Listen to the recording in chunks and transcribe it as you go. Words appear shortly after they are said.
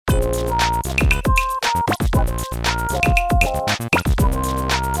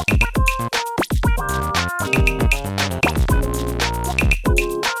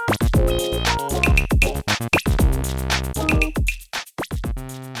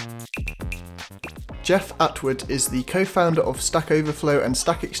Jeff Atwood is the co-founder of Stack Overflow and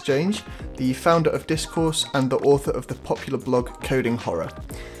Stack Exchange, the founder of Discourse, and the author of the popular blog Coding Horror.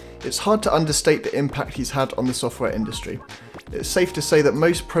 It's hard to understate the impact he's had on the software industry. It's safe to say that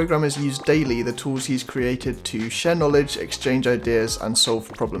most programmers use daily the tools he's created to share knowledge, exchange ideas, and solve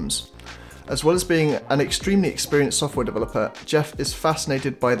problems. As well as being an extremely experienced software developer, Jeff is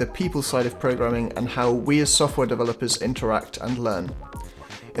fascinated by the people side of programming and how we as software developers interact and learn.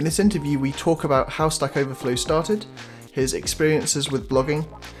 In this interview, we talk about how Stack Overflow started, his experiences with blogging,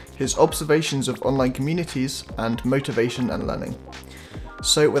 his observations of online communities, and motivation and learning.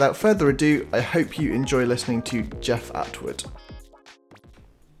 So without further ado, I hope you enjoy listening to Jeff Atwood.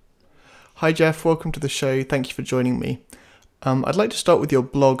 Hi Jeff, welcome to the show. Thank you for joining me. I'd like to start with your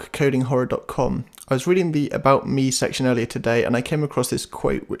blog, codinghorror.com. I was reading the About Me section earlier today and I came across this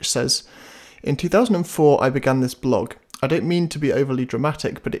quote which says, "In 2004, I began this blog. I don't mean to be overly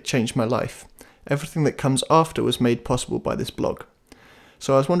dramatic, but it changed my life. Everything that comes after was made possible by this blog."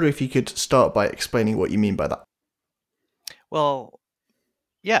 So I was wondering if you could start by explaining what you mean by that. Well,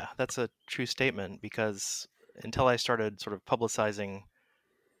 yeah, that's a true statement because until I started sort of publicizing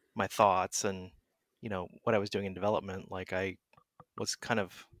my thoughts and, what I was doing in development, like I was kind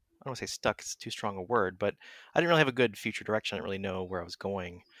of, I don't want to say stuck, it's too strong a word, but I didn't really have a good future direction. I didn't really know where I was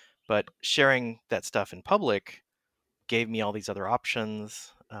going. But sharing that stuff in public gave me all these other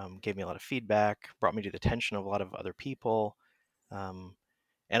options, gave me a lot of feedback, brought me to the attention of a lot of other people. And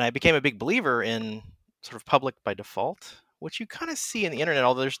I became a big believer in sort of public by default, which you kind of see in the internet,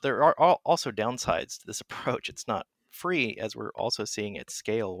 although there are also downsides to this approach. It's not free, as we're also seeing at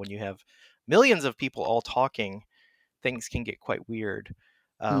scale. When you have millions of people all talking, things can get quite weird.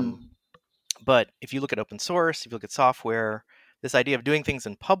 But if you look at open source, if you look at software, this idea of doing things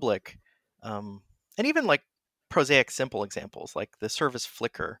in public, and even like prosaic, simple examples like the service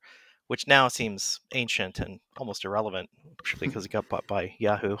Flickr, which now seems ancient and almost irrelevant, particularly because it got bought by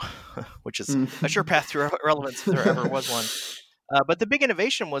Yahoo, which is a sure path to irrelevance if there ever was one. But the big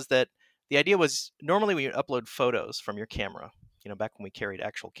innovation was that the idea was normally when you upload photos from your camera, back when we carried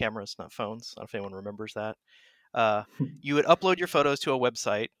actual cameras, not phones. I don't know if anyone remembers that. You would upload your photos to a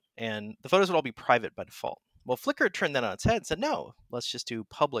website and the photos would all be private by default. Well, Flickr turned that on its head and said, no, let's just do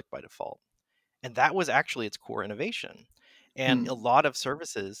public by default. And that was actually its core innovation. And a lot of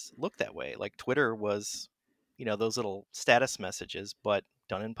services look that way. Like Twitter was, those little status messages, but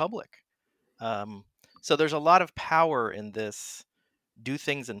done in public. So there's a lot of power in this do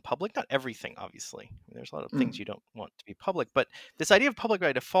things in public. Not everything, obviously. There's a lot of things you don't want to be public. But this idea of public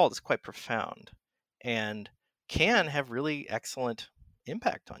by default is quite profound and can have really excellent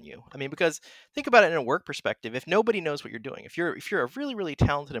impact on you. I mean, because think about it in a work perspective. If nobody knows what you're doing, if you're a really, really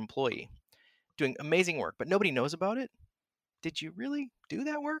talented employee doing amazing work, but nobody knows about it, did you really do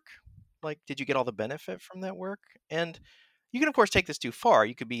that work? Like, did you get all the benefit from that work? And you can, of course, take this too far.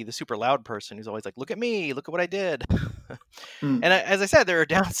 You could be the super loud person who's always like, look at me, look at what I did. And as I said, there are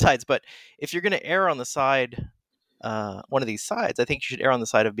downsides, but if you're going to err on the side, one of these sides, I think you should err on the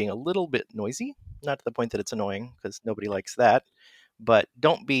side of being a little bit noisy, not to the point that it's annoying because nobody likes that, but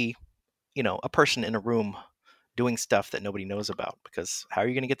don't be, a person in a room doing stuff that nobody knows about, because how are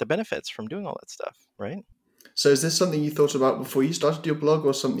you going to get the benefits from doing all that stuff, right? So is this something you thought about before you started your blog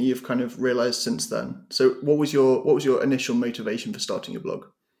or something you've kind of realized since then? So what was your initial motivation for starting your blog?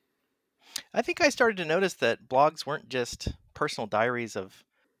 I think I started to notice that blogs weren't just personal diaries of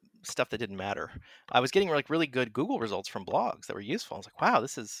stuff that didn't matter. I was getting like really good Google results from blogs that were useful. I was like, wow,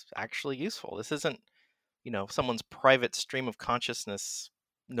 this is actually useful. This isn't, someone's private stream of consciousness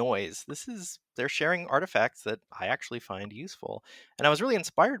noise. They're sharing artifacts that I actually find useful. And I was really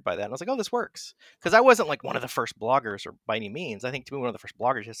inspired by that. And I was like, oh, this works. Because I wasn't like one of the first bloggers or by any means. I think to be one of the first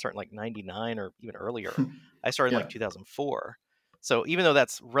bloggers, I started in like 99 or even earlier. I started in like 2004. So even though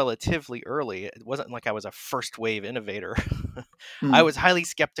that's relatively early, it wasn't like I was a first wave innovator. I was highly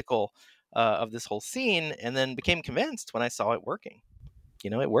skeptical of this whole scene and then became convinced when I saw it working.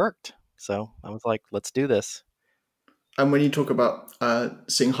 It worked. So I was like, let's do this. And when you talk about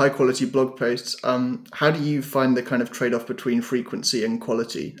seeing high quality blog posts, how do you find the kind of trade-off between frequency and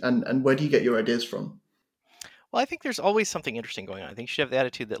quality? And where do you get your ideas from? Well, I think there's always something interesting going on. I think you should have the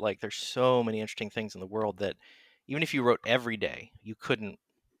attitude that like there's so many interesting things in the world that even if you wrote every day, you couldn't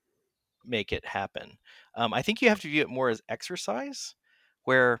make it happen. I think you have to view it more as exercise,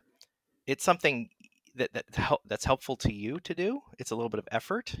 where it's something that's helpful to you to do. It's a little bit of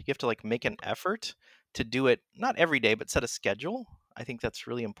effort. You have to like make an effort to do it, not every day, but set a schedule. I think that's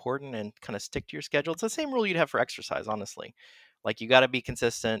really important and kind of stick to your schedule. It's the same rule you'd have for exercise, honestly. Like you got to be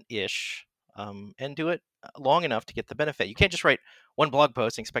consistent-ish and do it long enough to get the benefit. You can't just write one blog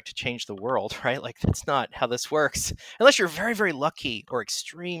post and expect to change the world, right? Like that's not how this works. Unless you're very, very lucky or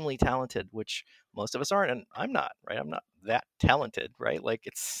extremely talented, which most of us aren't, and I'm not, right? I'm not that talented, right? Like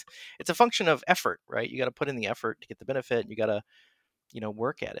it's a function of effort, right? You got to put in the effort to get the benefit. You got to,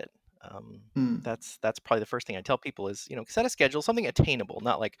 work at it. Um, Mm. that's probably the first thing I tell people is, set a schedule, something attainable,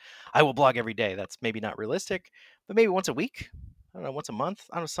 not like I will blog every day. That's maybe not realistic, but maybe once a week. I don't know, once a month.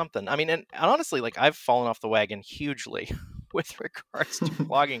 I don't know, something. I mean, and honestly, like I've fallen off the wagon hugely with regards to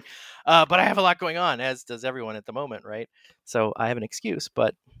blogging, but I have a lot going on, as does everyone at the moment, right? So I have an excuse,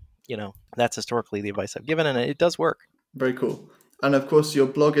 but that's historically the advice I've given, and it does work. Very cool. And of course, your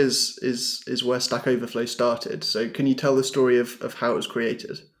blog is where Stack Overflow started. So can you tell the story of how it was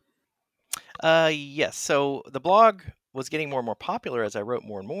created? Yes. So the blog was getting more and more popular as I wrote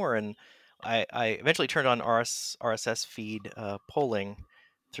more and more, and I eventually turned on RSS feed polling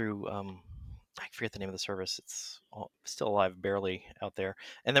through I forget the name of the service. It's still alive, barely out there,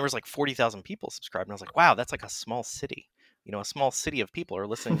 and there was like 40,000 people subscribed, and I was like, wow, that's like a small city. A small city of people are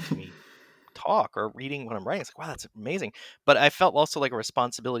listening to me talk or reading what I'm writing. It's like, wow, that's amazing. But I felt also like a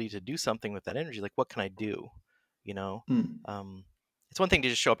responsibility to do something with that energy. Like, what can I do? You know, Mm. um, it's one thing to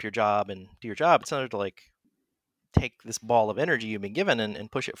just show up your job and do your job. It's another to like take this ball of energy you've been given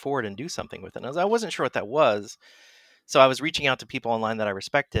and push it forward and do something with it. And I wasn't sure what that was. So I was reaching out to people online that I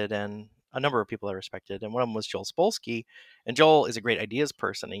respected and a number of people I respected. And one of them was Joel Spolsky. And Joel is a great ideas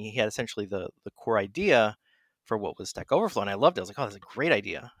person. And he had essentially the core idea for what was Stack Overflow. And I loved it. I was like, oh, that's a great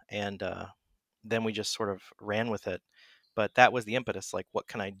idea. And then we just sort of ran with it. But that was the impetus. Like, what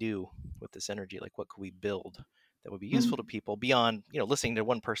can I do with this energy? Like, what could we build that would be useful to Mm. people beyond, listening to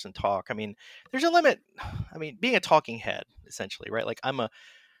one person talk? I mean, there's a limit. I mean, being a talking head, essentially, right? Like,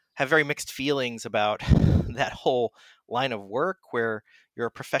 have very mixed feelings about that whole line of work where you're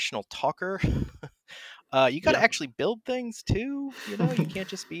a professional talker. You got to Yeah. actually build things too. You can't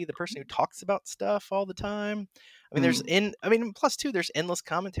just be the person who talks about stuff all the time. I mean, Mm. plus two, there's endless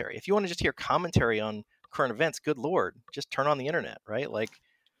commentary. If you want to just hear commentary on current events, good Lord, just turn on the internet, right? Like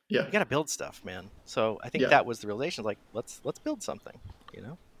Yeah. you got to build stuff, man. So I think Yeah. that was the realization. Like let's build something, you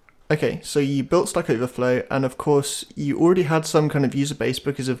know? Okay, so you built Stack Overflow, and of course, you already had some kind of user base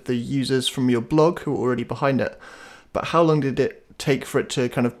because of the users from your blog who were already behind it. But how long did it take for it to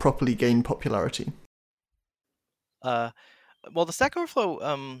kind of properly gain popularity? Uh, well, the Stack Overflow,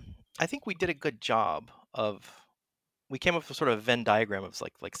 I think we did a good job of. We came up with sort of a Venn diagram of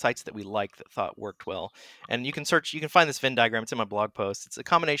like sites that we liked that thought worked well, and you can find this Venn diagram. It's in my blog post. It's a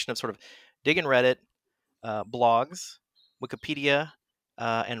combination of sort of dig in Reddit, blogs, Wikipedia,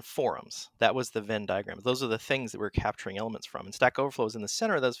 and forums. That was the Venn diagram. Those are the things that we're capturing elements from, and Stack Overflow is in the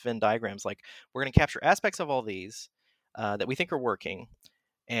center of those Venn diagrams. Like we're going to capture aspects of all these that we think are working,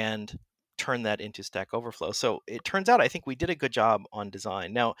 and turn that into Stack Overflow. So it turns out I think we did a good job on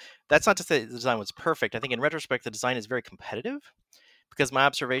design. Now, that's not to say the design was perfect. I think in retrospect, the design is very competitive because my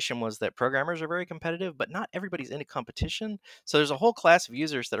observation was that programmers are very competitive, but not everybody's into competition. So there's a whole class of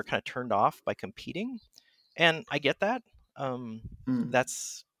users that are kind of turned off by competing. And I get that. Um, Mm.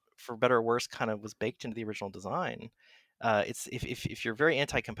 that's, for better or worse, kind of was baked into the original design. It's if you're very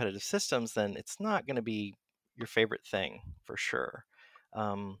anti-competitive systems, then it's not going to be your favorite thing for sure.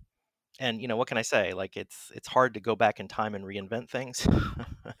 Um, and what can I say? Like it's hard to go back in time and reinvent things.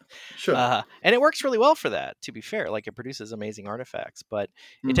 Sure. And it works really well for that, to be fair. Like it produces amazing artifacts, but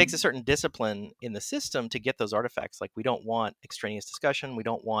it takes a Mm. certain discipline in the system to get those artifacts. Like we don't want extraneous discussion. We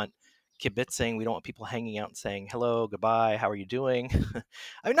don't want kibitzing. We don't want people hanging out and saying hello, goodbye, how are you doing?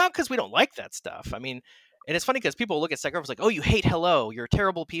 I mean, not because we don't like that stuff. I mean, and it's funny because people look at Stack Overflow like, oh, you hate hello, you're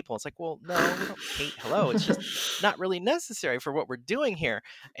terrible people. It's like, well, no, we don't hate hello. It's just not really necessary for what we're doing here,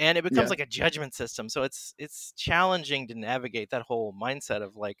 and it becomes Yeah. like a judgment system. So it's challenging to navigate that whole mindset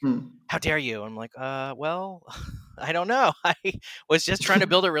of like, Mm. how dare you? I'm like, well, I don't know. I was just trying to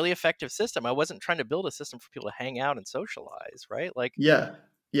build a really effective system. I wasn't trying to build a system for people to hang out and socialize, right? Like, Yeah.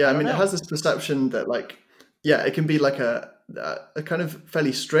 Yeah. I I don't mean, it know. has this perception that, like, yeah, it can be like a kind of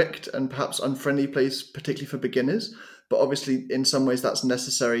fairly strict and perhaps unfriendly place, particularly for beginners. But obviously, in some ways, that's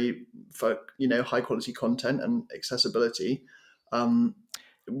necessary for high quality content and accessibility. Um,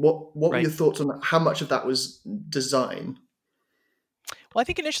 what were Right. your thoughts on how much of that was design? Well, I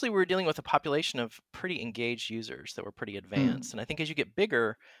think initially we were dealing with a population of pretty engaged users that were pretty advanced. Mm. And I think as you get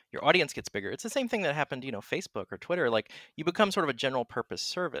bigger, your audience gets bigger. It's the same thing that happened, Facebook or Twitter. Like you become sort of a general purpose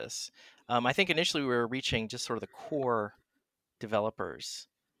service. I think initially we were reaching just sort of the core developers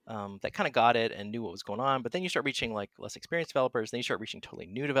that kind of got it and knew what was going on. But then you start reaching like less experienced developers. Then you start reaching totally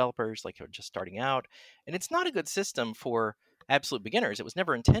new developers, like who are just starting out. And it's not a good system for absolute beginners. It was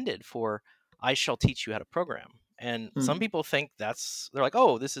never intended for I shall teach you how to program. And some Mm. people think they're like,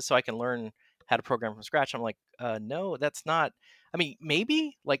 oh, this is so I can learn how to program from scratch. I'm like, no, that's not. I mean,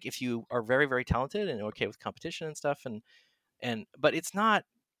 maybe like if you are very, very talented and okay with competition and stuff, but it's not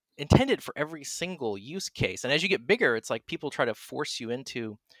intended for every single use case. And as you get bigger, it's like people try to force you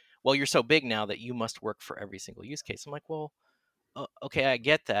into, well, you're so big now that you must work for every single use case. I'm like, well, okay, I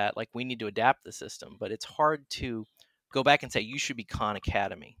get that. Like we need to adapt the system, but it's hard to go back and say you should be Khan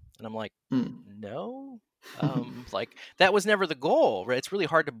Academy. And I'm like, Mm. no, like that was never the goal, right? It's really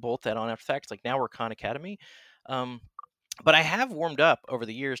hard to bolt that on after the fact. It's like now we're Khan Academy. But I have warmed up over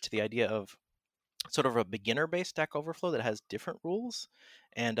the years to the idea of sort of a beginner-based Stack Overflow that has different rules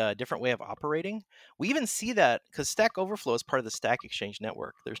and a different way of operating. We even see that because Stack Overflow is part of the Stack Exchange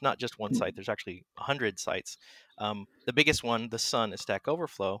network. There's not just one site. There's actually 100 sites. The biggest one, the Sun, is Stack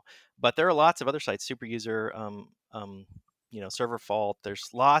Overflow, but there are lots of other sites, Superuser, Server Fault. There's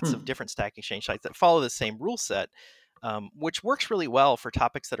lots of Mm. different Stack Exchange sites that follow the same rule set, which works really well for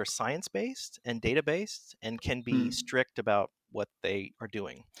topics that are science-based and data-based and can be Mm. strict about what they are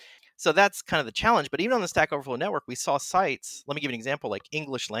doing. So that's kind of the challenge. But even on the Stack Overflow network, we saw sites. Let me give you an example, like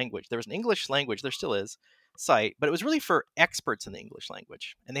English language. There was an English language, there still is, site, but it was really for experts in the English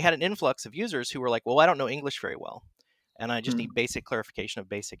language. And they had an influx of users who were like, well, I don't know English very well. And I just need Mm. basic clarification of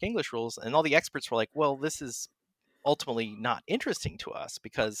basic English rules. And all the experts were like, well, this is ultimately not interesting to us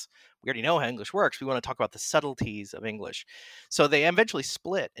because we already know how English works. We want to talk about the subtleties of English. So they eventually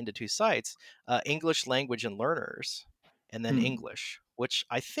split into two sites, English language and learners, and then Mm. English, which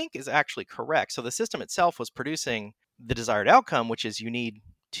I think is actually correct. So the system itself was producing the desired outcome, which is you need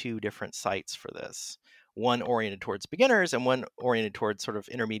two different sites for this, one oriented towards beginners and one oriented towards sort of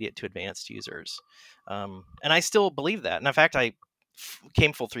intermediate to advanced users. And I still believe that. And in fact, I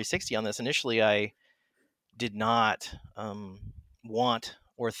came full 360 on this. Initially, I did not want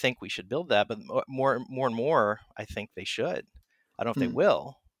or think we should build that, but more and more, I think they should. I don't know if they Mm.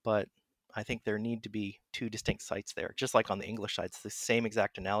 will, but I think there need to be two distinct sites there, just like on the English side. It's the same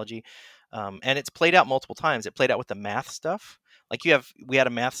exact analogy, and it's played out multiple times. It played out with the math stuff. Like we had a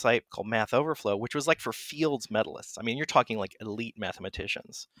math site called Math Overflow, which was like for Fields medalists. I mean, you're talking like elite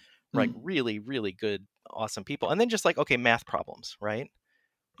mathematicians, like Mm. really, really good, awesome people. And then just like, okay, math problems, right?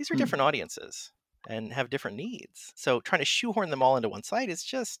 These are Mm. different audiences and have different needs. So trying to shoehorn them all into one site is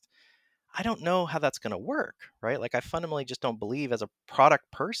just, I don't know how that's going to work, right? Like I fundamentally just don't believe as a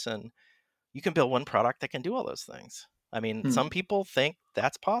product person, you can build one product that can do all those things. I mean, some Mm. people think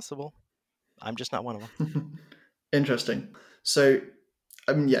that's possible. I'm just not one of them. Interesting. So,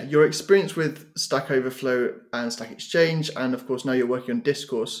 yeah, your experience with Stack Overflow and Stack Exchange, and of course now you're working on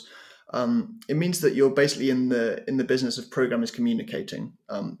Discourse. It means that you're basically in the business of programmers communicating.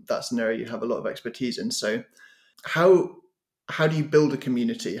 That's an area you have a lot of expertise in. So, how how do you build a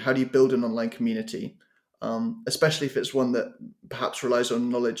community? How do you build an online community, especially if it's one that perhaps relies on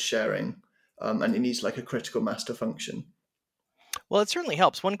knowledge sharing, and it needs like a critical mass to function? Well, it certainly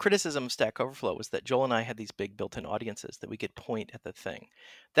helps. One criticism of Stack Overflow was that Joel and I had these big built-in audiences that we could point at the thing.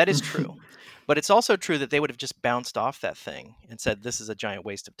 That is true. But it's also true that they would have just bounced off that thing and said, this is a giant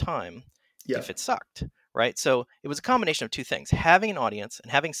waste of time Yeah. if it sucked, right? So it was a combination of two things, having an audience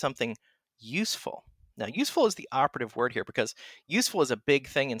and having something useful. Now, useful is the operative word here because useful is a big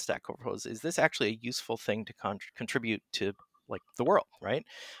thing in Stack Overflow. Is this actually a useful thing to contribute to like the world, right?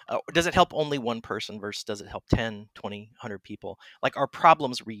 Does it help only one person versus does it help 10, 20, 100 people? Like are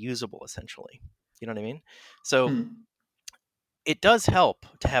problems reusable essentially? You know what I mean? So Mm. it does help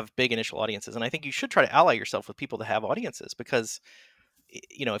to have big initial audiences. And I think you should try to ally yourself with people that have audiences because,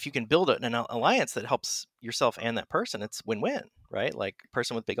 if you can build an alliance that helps yourself and that person, it's win-win, right? Like a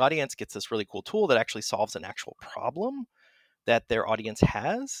person with big audience gets this really cool tool that actually solves an actual problem that their audience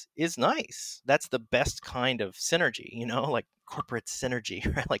has is nice. That's the best kind of synergy, like corporate synergy,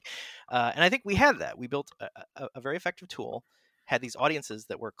 right? Like, and I think we had that. We built a very effective tool, had these audiences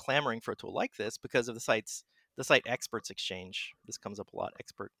that were clamoring for a tool like this because of the site Experts Exchange. This comes up a lot.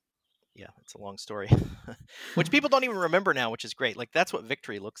 Yeah, it's a long story, which people don't even remember now, which is great. Like that's what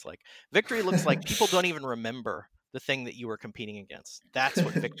victory looks like. Victory looks like people don't even remember the thing that you were competing against. That's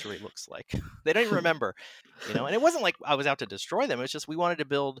what victory looks like. They don't even remember, and it wasn't like I was out to destroy them. It's just we wanted to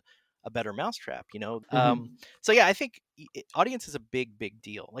build a better mousetrap. Mhm. So yeah, I think audience is a big, big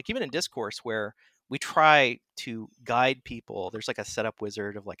deal. Like even in Discourse where we try to guide people, there's like a setup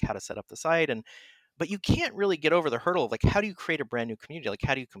wizard of like how to set up the site but you can't really get over the hurdle of like how do you create a brand new community? Like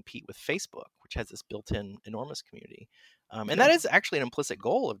how do you compete with Facebook, which has this built-in enormous community? And Yeah. that is actually an implicit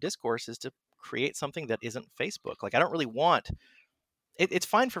goal of Discourse is to create something that isn't Facebook. Like I don't really want it's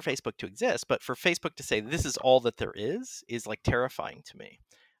fine for Facebook to exist, but for Facebook to say this is all that there is like terrifying to me.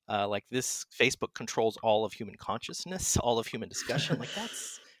 Like this Facebook controls all of human consciousness, all of human discussion. Like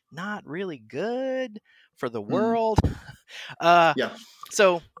that's not really good for the Mm. world. uh, Yeah.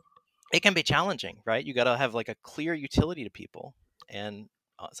 so it can be challenging, right? You got to have like a clear utility to people, and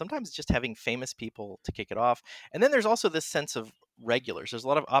sometimes just having famous people to kick it off. And then there's also this sense of regulars. There's a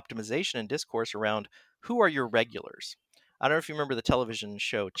lot of optimization and discourse around who are your regulars. I don't know if you remember the television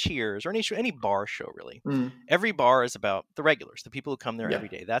show Cheers, or any bar show really. Mm. Every bar is about the regulars, the people who come there Yeah. every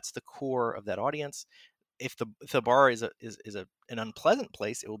day. That's the core of that audience. If the bar is an unpleasant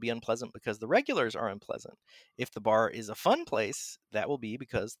place, it will be unpleasant because the regulars are unpleasant. If the bar is a fun place, that will be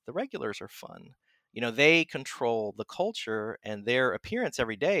because the regulars are fun. They control the culture, and their appearance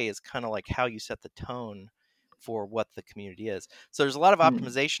every day is kind of like how you set the tone for what the community is. So there's a lot of Mm.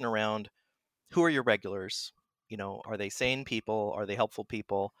 optimization around who are your regulars. Are they sane people? Are they helpful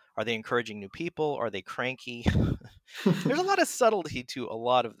people? Are they encouraging new people? Are they cranky? There's a lot of subtlety to a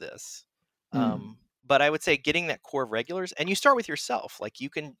lot of this. Mm. But I would say getting that core of regulars, and you start with yourself. Like you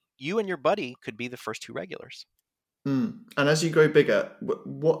and your buddy could be the first two regulars. Mm. And as you grow bigger,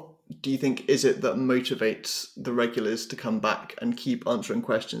 what do you think is it that motivates the regulars to come back and keep answering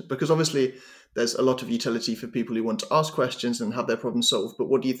questions? Because obviously there's a lot of utility for people who want to ask questions and have their problems solved. But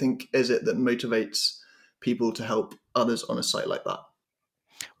what do you think is it that motivates people to help others on a site like that?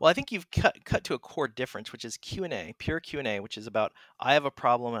 Well, I think you've cut to a core difference, which is Q&A, pure Q&A, which is about I have a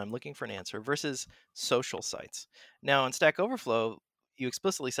problem and I'm looking for an answer, versus social sites. Now, in Stack Overflow, you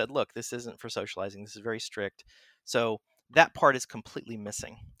explicitly said, look, this isn't for socializing. This is very strict. So that part is completely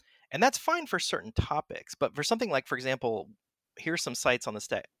missing. And that's fine for certain topics. But for something like, for example, here's some sites on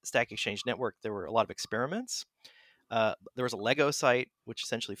the Stack Exchange network. There were a lot of experiments. There was a Lego site, which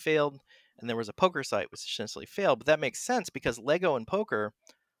essentially failed. And there was a poker site, which essentially failed. But that makes sense because Lego and poker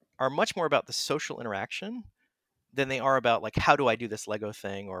are much more about the social interaction than they are about like how do I do this Lego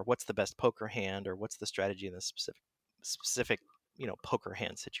thing, or what's the best poker hand, or what's the strategy in this specific poker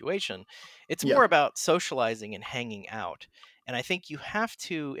hand situation. It's Yeah. more about socializing and hanging out. And I think you have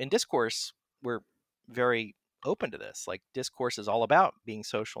to, in discourse, we're very open to this. Like discourse is all about being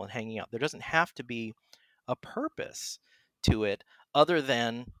social and hanging out. There doesn't have to be a purpose to it other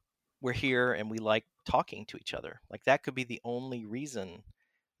than we're here and we like talking to each other. Like that could be the only reason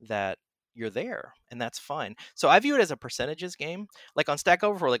that you're there, and that's fine. So I view it as a percentages game. Like on Stack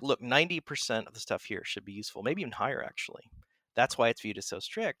Overflow, like look, 90% of the stuff here should be useful, maybe even higher actually. That's why it's viewed as so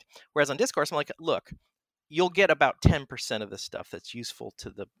strict. Whereas on Discourse, I'm like, look, you'll get about 10% of the stuff that's useful to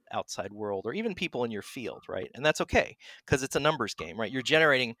the outside world or even people in your field, right? And that's okay because it's a numbers game, right? You're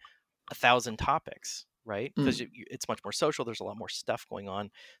generating 1,000 topics, right? Because Mm. it's much more social. There's a lot more stuff going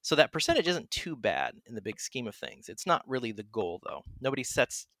on. So that percentage isn't too bad in the big scheme of things. It's not really the goal, though. Nobody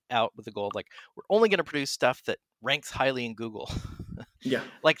sets out with the goal of like, we're only going to produce stuff that ranks highly in Google. Yeah.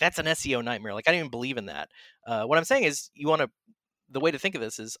 Like, that's an SEO nightmare. Like, I don't even believe in that. What I'm saying is, the way to think of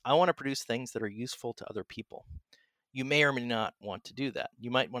this is, I want to produce things that are useful to other people. You may or may not want to do that.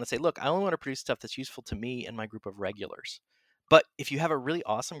 You might want to say, look, I only want to produce stuff that's useful to me and my group of regulars. But if you have a really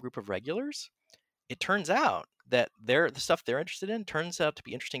awesome group of regulars, it turns out that the stuff they're interested in turns out to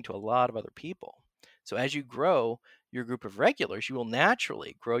be interesting to a lot of other people. So as you grow your group of regulars, you will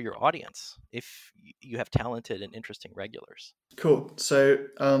naturally grow your audience if you have talented and interesting regulars. Cool. So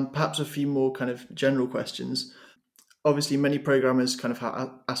perhaps a few more kind of general questions. Obviously, many programmers kind of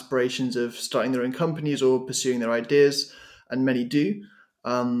have aspirations of starting their own companies or pursuing their ideas, and many do.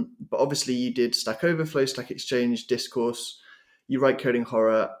 But obviously, you did Stack Overflow, Stack Exchange, Discourse. You write Coding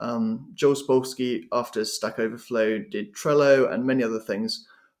Horror. Joel Spolsky, after Stack Overflow, did Trello and many other things.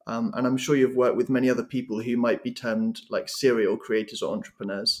 And I'm sure you've worked with many other people who might be termed like serial creators or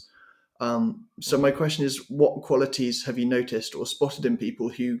entrepreneurs. So Mhm. my question is, what qualities have you noticed or spotted in people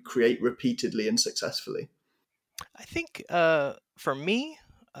who create repeatedly and successfully? I think for me,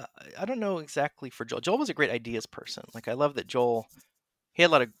 uh, I don't know exactly for Joel. Joel was a great ideas person. Like I love that Joel, he had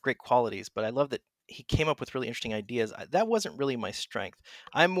a lot of great qualities, but I love that he came up with really interesting ideas. That wasn't really my strength.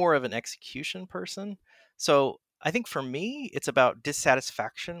 I'm more of an execution person. So I think for me, it's about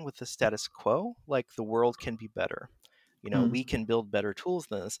dissatisfaction with the status quo. Like the world can be better. We Mm. can build better tools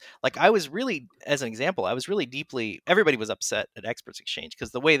than this. Like I was really, as an example, I was really everybody was upset at Experts Exchange because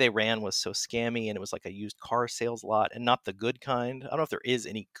the way they ran was so scammy and it was like a used car sales lot and not the good kind. I don't know if there is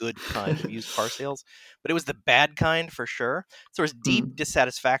any good kind of used car sales, but it was the bad kind for sure. So there was deep Mm.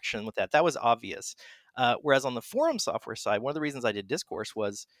 dissatisfaction with that. That was obvious. Whereas on the forum software side, one of the reasons I did Discourse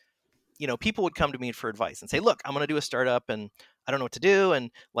was, people would come to me for advice and say, look, I'm going to do a startup and I don't know what to do. And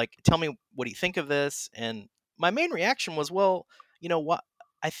like, tell me, what do you think of this? And my main reaction was, well, what?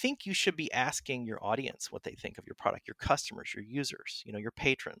 I think you should be asking your audience what they think of your product, your customers, your users, your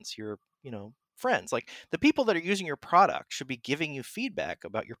patrons, your, friends. Like the people that are using your product should be giving you feedback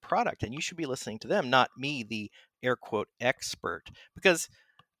about your product, and you should be listening to them, not me, the air quote expert. Because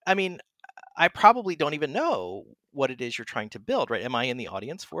I mean, I probably don't even know what it is you're trying to build, right? Am I in the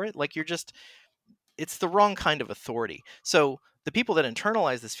audience for it? Like it's the wrong kind of authority. So the people that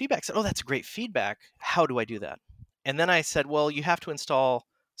internalize this feedback said, "Oh, that's great feedback. How do I do that?" And then I said, "Well, you have to install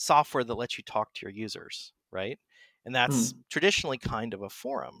software that lets you talk to your users, right?" And that's Mm. traditionally kind of a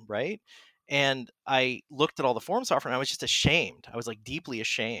forum, right? And I looked at all the forum software and I was just ashamed. I was like deeply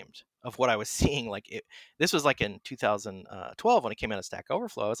ashamed of what I was seeing. This was like in 2012 when it came out of Stack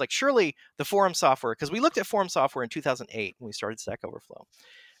Overflow. I was like, surely the forum software, because we looked at forum software in 2008 when we started Stack Overflow,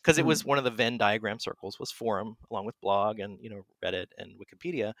 because it was Mm. one of the Venn diagram circles was forum along with blog and Reddit and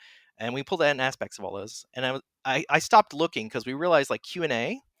Wikipedia, and we pulled in aspects of all those. And I stopped looking because we realized like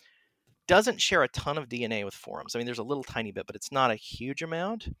Q&A doesn't share a ton of DNA with forums. I mean, there's a little tiny bit, but it's not a huge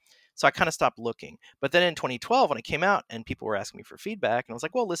amount. So I kind of stopped looking. But then in 2012, when it came out and people were asking me for feedback, and I was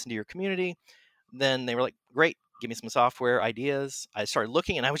like, well, listen to your community. Then they were like, great, give me some software ideas. I started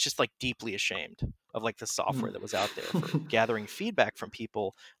looking and I was just like deeply ashamed of like the software that was out there for Mm. gathering feedback from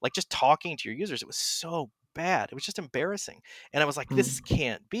people, like just talking to your users. It was so bad. It was just embarrassing. And I was like, this Mm.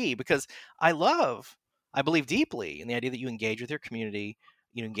 can't be, because I believe deeply in the idea that you engage with your community,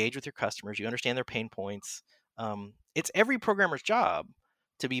 you engage with your customers, you understand their pain points. It's every programmer's job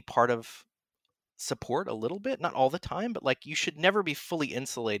to be part of support a little bit, not all the time, but like you should never be fully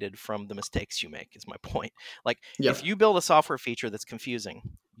insulated from the mistakes you make, is my point. Like Yeah. if you build a software feature that's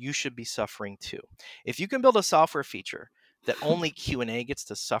confusing, you should be suffering too. If you can build a software feature that only Q&A gets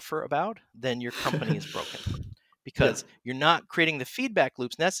to suffer about, then your company is broken, Yeah. because you're not creating the feedback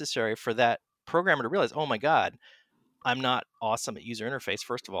loops necessary for that programmer to realize, oh my God, I'm not awesome at user interface,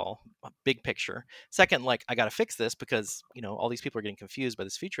 first of all, big picture. Second, like I got to fix this because, all these people are getting confused by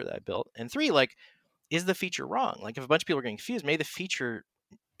this feature that I built. And three, like, is the feature wrong? Like if a bunch of people are getting confused, maybe the feature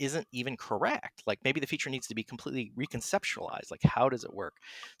isn't even correct. Like maybe the feature needs to be completely reconceptualized. Like how does it work?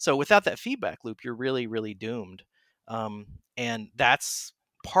 So without that feedback loop, you're really, really doomed. And that's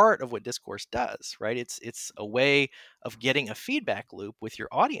part of what Discourse does, right? It's a way of getting a feedback loop with your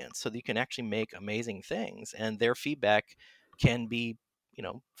audience so that you can actually make amazing things, and their feedback can be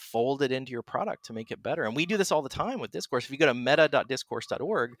folded into your product to make it better. And we do this all the time with Discourse. If you go to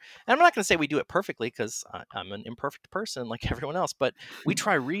meta.discourse.org, and I'm not going to say we do it perfectly because I'm an imperfect person like everyone else, but we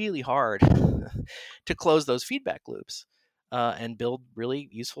try really hard to close those feedback loops, and build really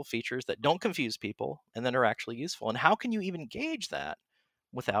useful features that don't confuse people and that are actually useful. And how can you even gauge that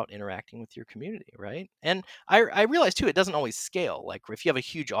without interacting with your community, right? And I realize too, it doesn't always scale. Like if you have a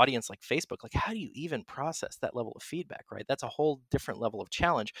huge audience like Facebook, like how do you even process that level of feedback, right? That's a whole different level of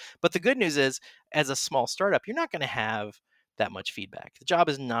challenge. But the good news is, as a small startup, you're not going to have that much feedback. The job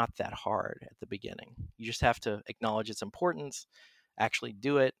is not that hard at the beginning. You just have to acknowledge its importance, actually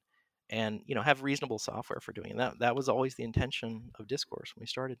do it, and have reasonable software for doing it. That was always the intention of Discourse when we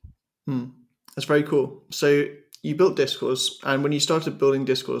started. Mm. That's very cool. So you built Discourse, and when you started building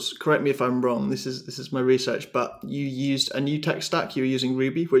Discourse, correct me if I'm wrong. This is my research, but you used a new tech stack. You were using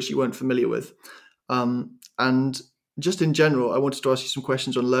Ruby, which you weren't familiar with. And just in general, I wanted to ask you some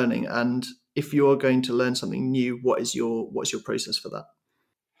questions on learning. And if you're going to learn something new, what's your process for that?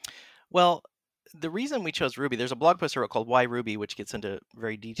 Well, the reason we chose Ruby, there's a blog post I wrote called "Why Ruby," which gets into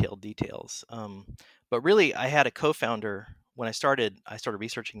very detailed details. But really, I had a co-founder when I started. I started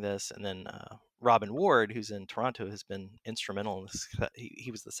researching this, and then Robin Ward, who's in Toronto, has been instrumental in this.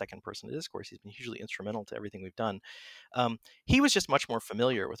 He was the second person to Discourse. He's been hugely instrumental to everything we've done. He was just much more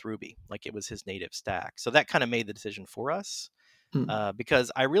familiar with Ruby, like it was his native stack. So that kind of made the decision for us, Mm. because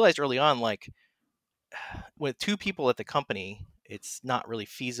I realized early on, like with two people at the company, it's not really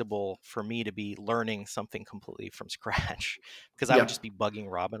feasible for me to be learning something completely from scratch, because I would Yeah. just be bugging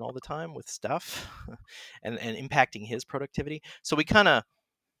Robin all the time with stuff and impacting his productivity. So we kind of,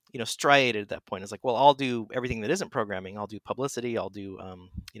 striated at that point. It's like, well, I'll do everything that isn't programming. I'll do publicity. I'll do,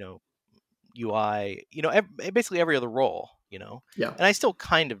 UI, basically every other role, Yeah. and I still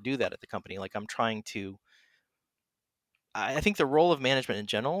kind of do that at the company. Like I'm trying to, I think the role of management in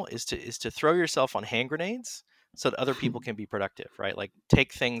general is to throw yourself on hand grenades so that other people can be productive, right? Like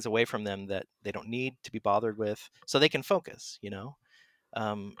take things away from them that they don't need to be bothered with, so they can focus.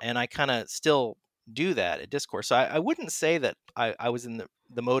 And I kind of still do that at Discourse. So I wouldn't say that I was in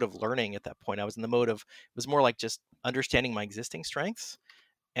the mode of learning at that point. I was in the mode of, it was more like just understanding my existing strengths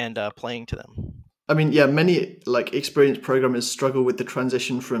and playing to them. I mean, yeah, many like experienced programmers struggle with the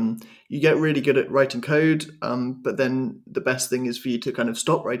transition from you get really good at writing code, but then the best thing is for you to kind of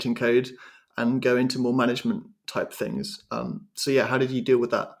stop writing code and go into more management type things. So yeah, how did you deal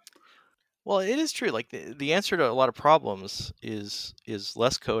with that? Well, it is true. Like the answer to a lot of problems is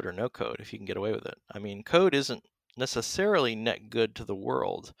less code or no code if you can get away with it. I mean, code isn't necessarily net good to the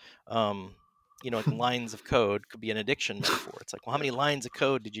world. Like lines of code could be an addiction metaphor. It's like, well, how many lines of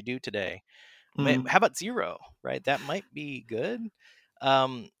code did you do today? How about 0, right? That might be good.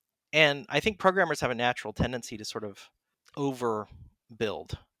 And I think programmers have a natural tendency to sort of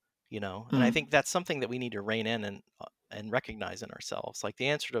overbuild, and I think that's something that we need to rein in and recognize in ourselves. Like the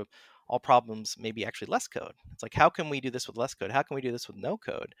answer to all problems may be actually less code. It's like, how can we do this with less code? How can we do this with no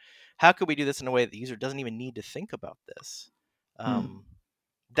code? How can we do this in a way that the user doesn't even need to think about this?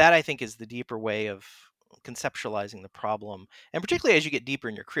 That I think is the deeper way of conceptualizing the problem. And particularly as you get deeper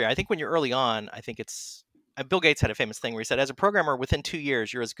in your career, I think when you're early on, I think Bill Gates had a famous thing where he said, as a programmer, within 2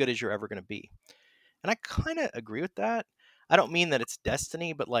 years, you're as good as you're ever going to be. And I kind of agree with that. I don't mean that it's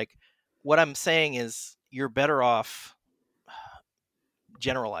destiny, but like what I'm saying is you're better off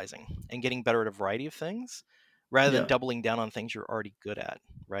generalizing and getting better at a variety of things rather than doubling down on things you're already good at,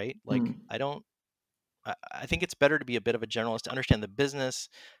 right? Like I think it's better to be a bit of a generalist, to understand the business,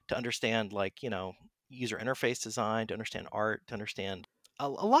 to understand user interface design, to understand art, to understand a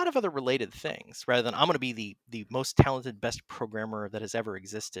lot of other related things, rather than I'm going to be the most talented, best programmer that has ever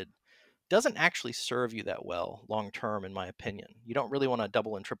existed. Doesn't actually serve you that well long term, in my opinion. You don't really want to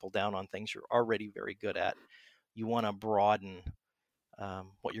double and triple down on things you're already very good at. You want to broaden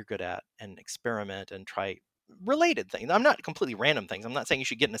what you're good at and experiment and try related things. I'm not completely random things. I'm not saying you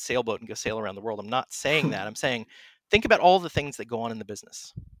should get in a sailboat and go sail around the world. I'm not saying that. I'm saying think about all the things that go on in the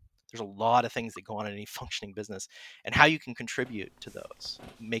business. There's a lot of things that go on in any functioning business and how you can contribute to those,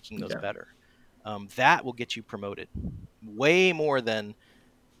 making those better. That will get you promoted way more than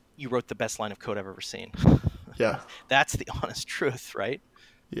you wrote the best line of code I've ever seen. Yeah. That's the honest truth, right?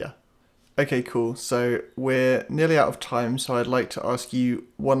 Yeah. Okay, cool. So we're nearly out of time, so I'd like to ask you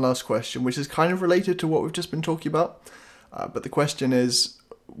one last question, which is kind of related to what we've just been talking about. But the question is,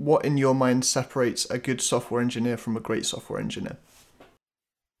 what in your mind separates a good software engineer from a great software engineer?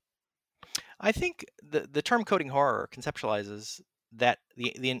 I think the term coding horror conceptualizes that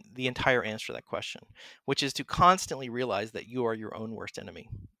the entire answer to that question, which is to constantly realize that you are your own worst enemy,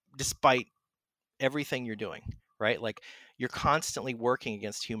 despite everything you're doing, right? Like you're constantly working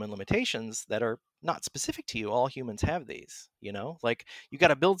against human limitations that are not specific to you. All humans have these, like you got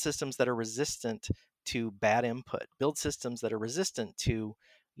to build systems that are resistant to bad input, build systems that are resistant to,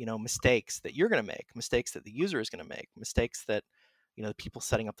 mistakes that you're going to make, mistakes that the user is going to make, mistakes that, the people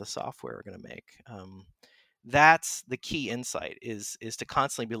setting up the software are going to make. That's the key insight is to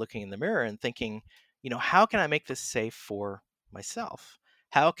constantly be looking in the mirror and thinking, how can I make this safe for myself?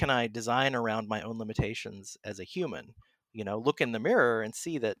 How can I design around my own limitations as a human? Look in the mirror and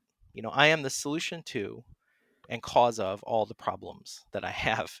see that, I am the solution to and cause of all the problems that I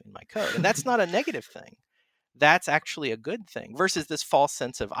have in my code. And that's not a negative thing. That's actually a good thing versus this false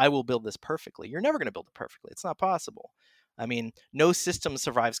sense of I will build this perfectly. You're never going to build it perfectly. It's not possible. I mean, no system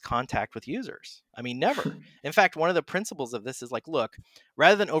survives contact with users. I mean, never. In fact, one of the principles of this is like, look,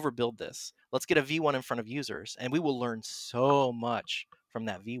 rather than overbuild this, let's get a V1 in front of users and we will learn so much from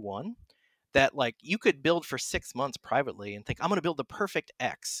that V1 that like you could build for 6 months privately and think, I'm going to build the perfect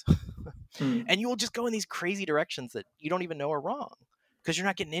X. And you will just go in these crazy directions that you don't even know are wrong because you're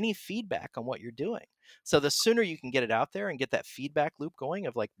not getting any feedback on what you're doing. So the sooner you can get it out there and get that feedback loop going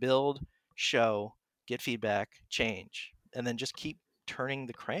of like build, show, get feedback, change, and then just keep turning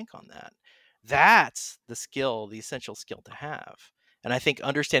the crank on that. That's the skill, the essential skill to have. And I think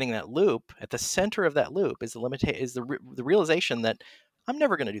understanding that loop, at the center of that loop is the realization that I'm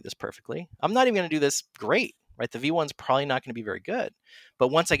never going to do this perfectly. I'm not even going to do this great, right? The V1's probably not going to be very good. But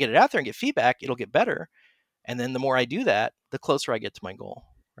once I get it out there and get feedback, it'll get better. And then the more I do that, the closer I get to my goal,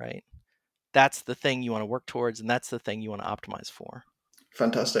 right? That's the thing you want to work towards, and that's the thing you want to optimize for.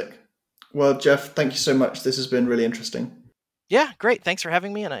 Fantastic. Well, Jeff, thank you so much. This has been really interesting. Yeah, great. Thanks for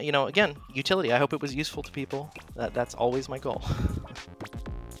having me. And, again, utility. I hope it was useful to people. That's always my goal.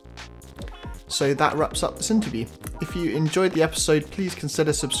 So that wraps up this interview. If you enjoyed the episode, please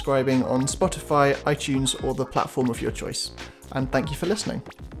consider subscribing on Spotify, iTunes, or the platform of your choice. And thank you for listening.